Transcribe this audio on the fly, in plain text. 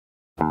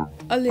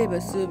A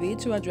labour survey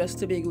to address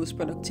Tobago's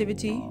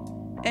productivity,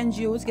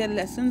 NGOs get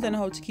lessons on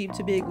how to keep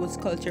Tobago's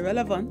culture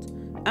relevant,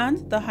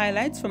 and the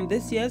highlights from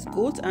this year's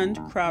goat and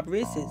crab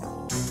races.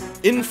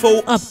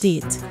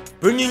 InfoUpdate,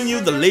 bringing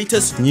you the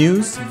latest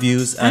news,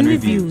 views and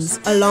reviews,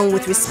 along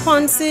with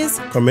responses,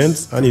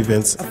 comments and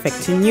events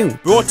affecting you.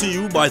 Brought to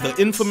you by the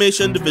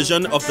Information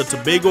Division of the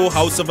Tobago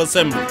House of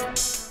Assembly.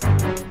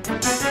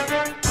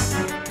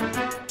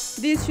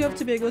 The issue of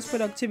Tobago's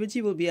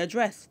productivity will be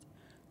addressed.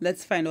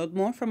 Let's find out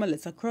more from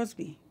Alyssa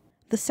Crosby.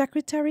 The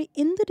Secretary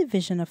in the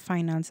Division of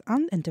Finance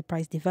and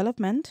Enterprise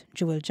Development,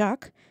 Joel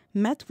Jack,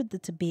 met with the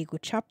Tobago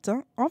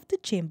chapter of the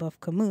Chamber of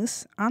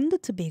Commerce and the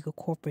Tobago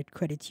Corporate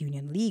Credit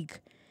Union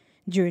League.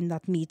 During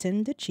that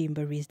meeting, the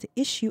Chamber raised the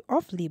issue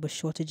of labour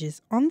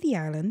shortages on the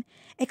island,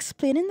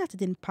 explaining that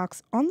it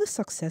impacts on the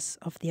success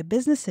of their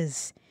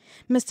businesses.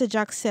 Mr.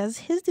 Jack says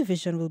his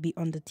division will be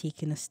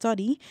undertaking a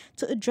study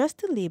to address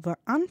the labour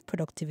and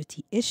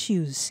productivity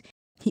issues.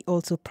 He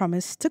also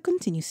promised to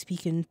continue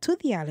speaking to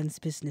the island's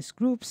business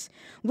groups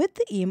with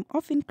the aim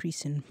of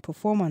increasing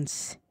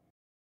performance.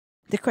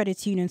 The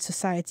Credit Union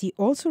Society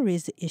also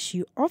raised the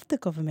issue of the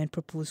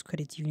government-proposed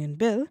Credit Union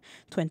Bill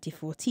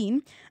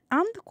 2014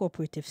 and the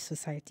Cooperative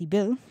Society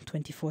Bill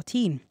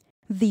 2014.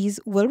 These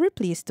will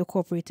replace the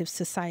Cooperative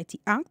Society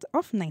Act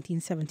of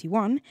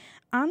 1971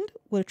 and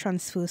will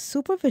transfer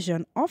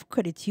supervision of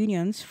credit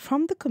unions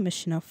from the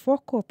Commissioner for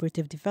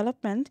Cooperative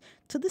Development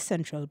to the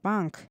Central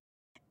Bank.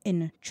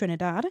 In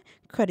Trinidad,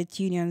 credit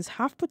unions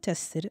have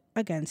protested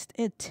against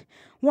it.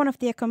 One of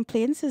their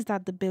complaints is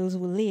that the bills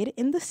were laid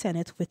in the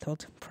Senate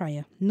without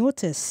prior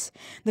notice.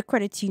 The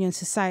Credit Union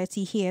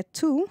Society here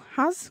too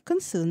has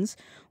concerns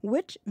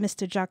which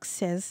Mr. Jack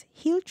says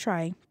he'll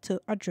try to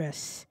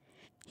address.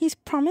 He's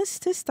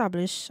promised to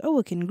establish a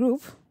working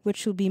group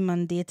which will be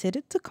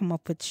mandated to come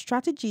up with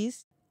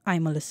strategies.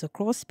 I'm Alyssa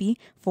Crosby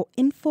for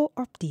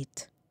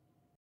InfoUpdate.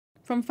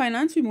 From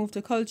finance, we move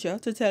to culture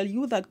to tell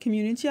you that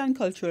community and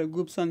cultural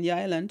groups on the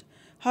island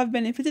have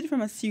benefited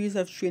from a series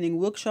of training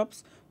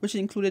workshops which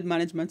included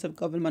management of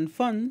government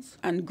funds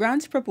and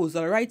grant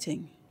proposal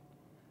writing.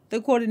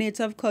 The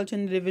coordinator of culture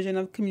in the Division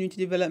of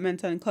Community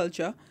Development and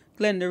Culture,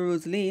 Glenda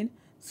Rose Lane,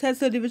 says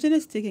the division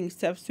is taking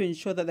steps to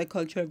ensure that the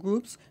cultural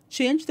groups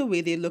change the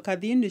way they look at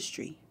the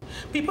industry.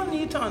 People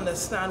need to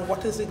understand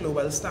what is the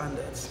global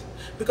standards,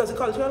 because the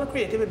cultural and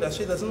creative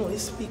industry doesn't only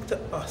speak to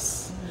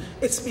us,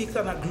 it speaks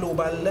on a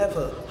global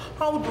level.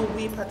 How do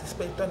we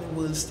participate on the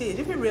world stage?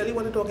 If we really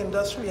want to talk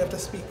industry, we have to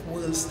speak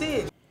world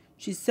stage.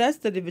 She says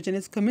the division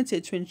is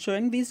committed to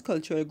ensuring these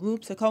cultural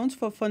groups account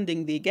for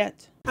funding they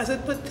get. As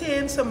it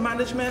pertains to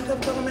management of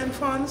government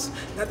funds,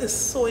 that is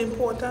so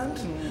important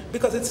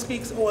because it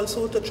speaks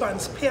also to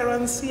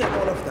transparency and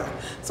all of that.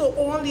 So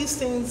all these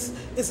things,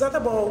 it's not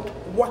about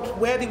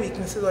where the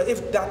weaknesses are,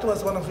 if that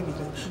was one of the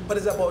weaknesses, but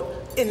it's about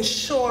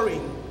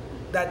ensuring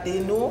that they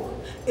know,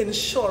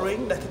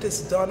 ensuring that it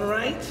is done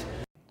right.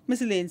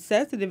 Ms. Lane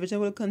says the division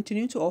will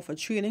continue to offer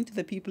training to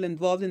the people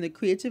involved in the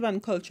creative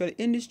and cultural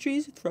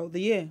industries throughout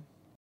the year.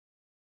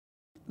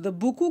 The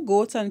Buku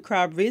goat and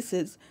crab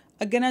races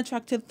again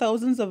attracted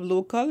thousands of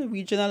local,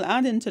 regional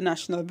and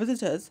international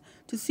visitors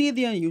to see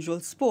the unusual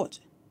sport.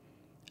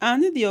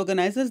 And the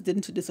organizers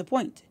didn't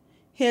disappoint.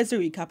 Here's a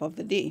recap of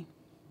the day.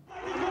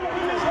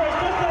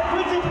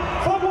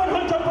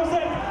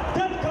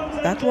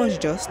 That was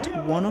just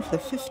one of the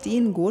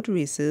 15 goat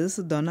races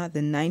done at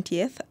the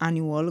 90th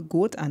Annual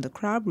Goat and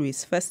Crab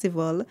Race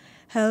Festival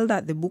held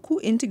at the Buku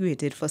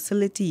Integrated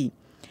Facility.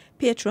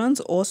 Patrons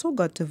also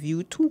got to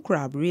view 2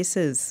 crab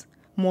races.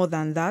 More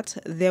than that,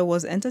 there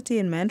was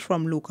entertainment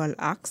from local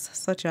acts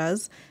such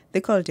as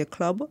the Culture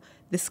Club,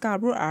 the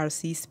Scarborough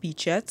RC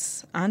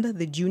Speechettes, and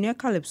the Junior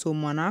Calypso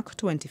Monarch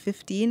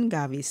 2015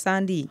 Gavi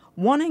Sandy.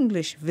 One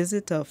English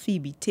visitor,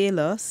 Phoebe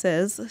Taylor,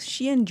 says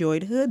she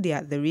enjoyed her day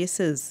at the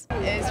races.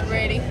 It's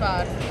really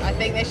fun. I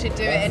think they should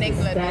do it in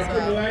England as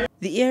well.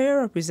 The area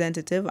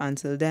representative,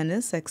 Ansel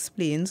Dennis,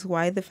 explains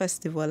why the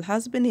festival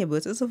has been able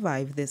to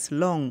survive this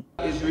long.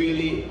 It's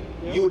really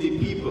you, the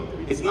people.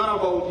 It's not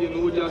about,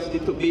 just the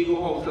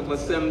Tobago House of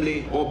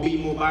Assembly or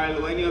B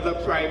Mobile or any other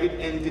private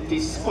entity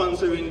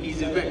sponsoring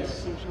these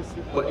events.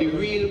 But the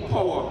real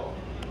power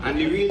and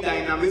the real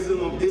dynamism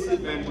of this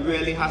event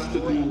really has to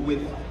do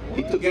with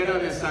the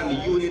togetherness and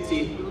the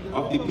unity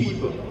of the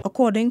people.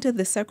 According to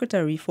the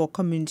Secretary for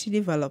Community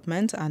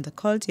Development and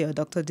Culture,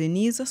 Dr.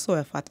 Denise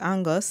Soefat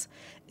Angus,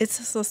 its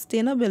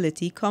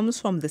sustainability comes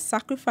from the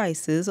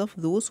sacrifices of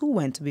those who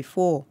went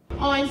before.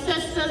 Our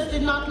ancestors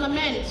did not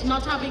lament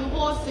not having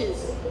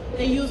horses,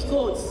 they used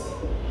goats.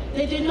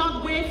 They did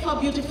not wait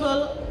for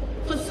beautiful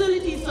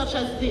facilities such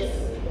as this,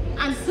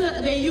 and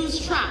they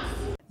used tracks.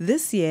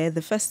 This year,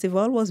 the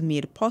festival was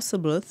made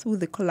possible through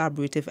the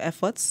collaborative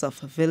efforts of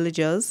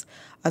villagers,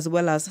 as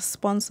well as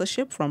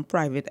sponsorship from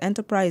private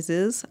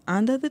enterprises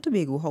and the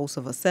Tobago House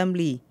of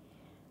Assembly.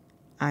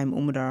 I'm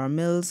Umudara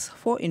Mills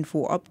for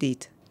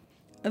InfoUpdate.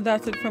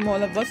 That's it from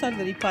all of us at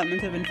the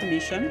Department of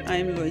Information.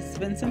 I'm Lois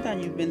Vincent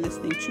and you've been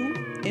listening to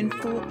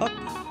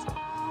InfoUpdate.